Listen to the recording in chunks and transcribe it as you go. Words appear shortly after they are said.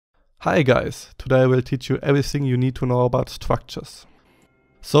Hi guys, today I will teach you everything you need to know about structures.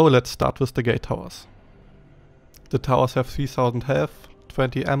 So let's start with the gate towers. The towers have 3000 health,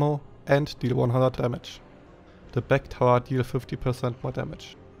 20 ammo and deal 100 damage. The back tower deal 50% more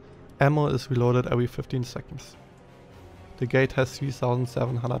damage. Ammo is reloaded every 15 seconds. The gate has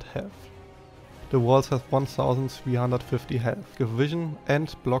 3700 health. The walls have 1350 health, give vision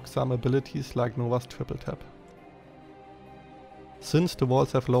and block some abilities like Nova's triple tap. Since the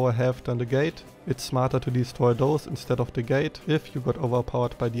walls have lower health than the gate, it's smarter to destroy those instead of the gate if you got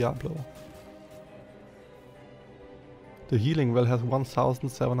overpowered by Diablo. The healing well has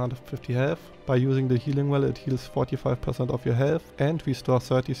 1750 health. By using the healing well it heals 45% of your health and restores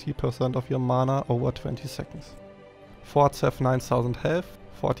 33% of your mana over 20 seconds. Forts have 9000 health,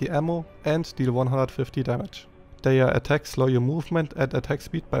 40 ammo and deal 150 damage. Their attacks slow your movement and attack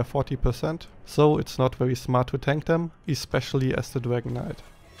speed by 40%, so it's not very smart to tank them, especially as the Dragon Knight.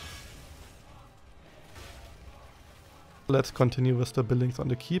 Let's continue with the buildings on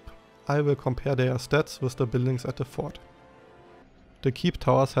the keep. I will compare their stats with the buildings at the fort. The keep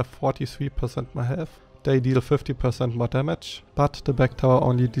towers have 43% more health, they deal 50% more damage, but the back tower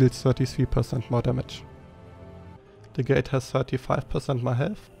only deals 33% more damage. The gate has 35% more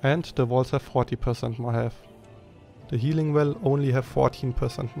health and the walls have 40% more health. The healing well only have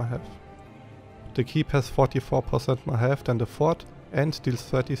 14% more health. The keep has 44% more health than the fort and deals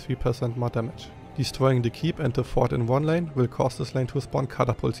 33% more damage. Destroying the keep and the fort in one lane will cause this lane to spawn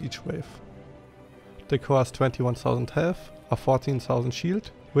catapults each wave. The core has 21,000 health, a 14,000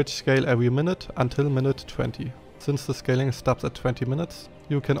 shield, which scale every minute until minute 20. Since the scaling stops at 20 minutes,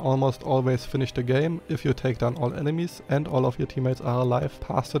 you can almost always finish the game if you take down all enemies and all of your teammates are alive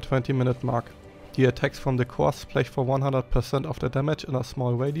past the 20-minute mark. The attacks from the core splash for 100% of the damage in a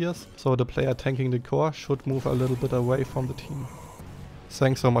small radius, so the player tanking the core should move a little bit away from the team.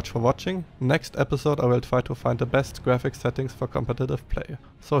 Thanks so much for watching. Next episode I will try to find the best graphics settings for competitive play.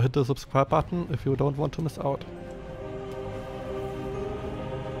 So hit the subscribe button if you don't want to miss out.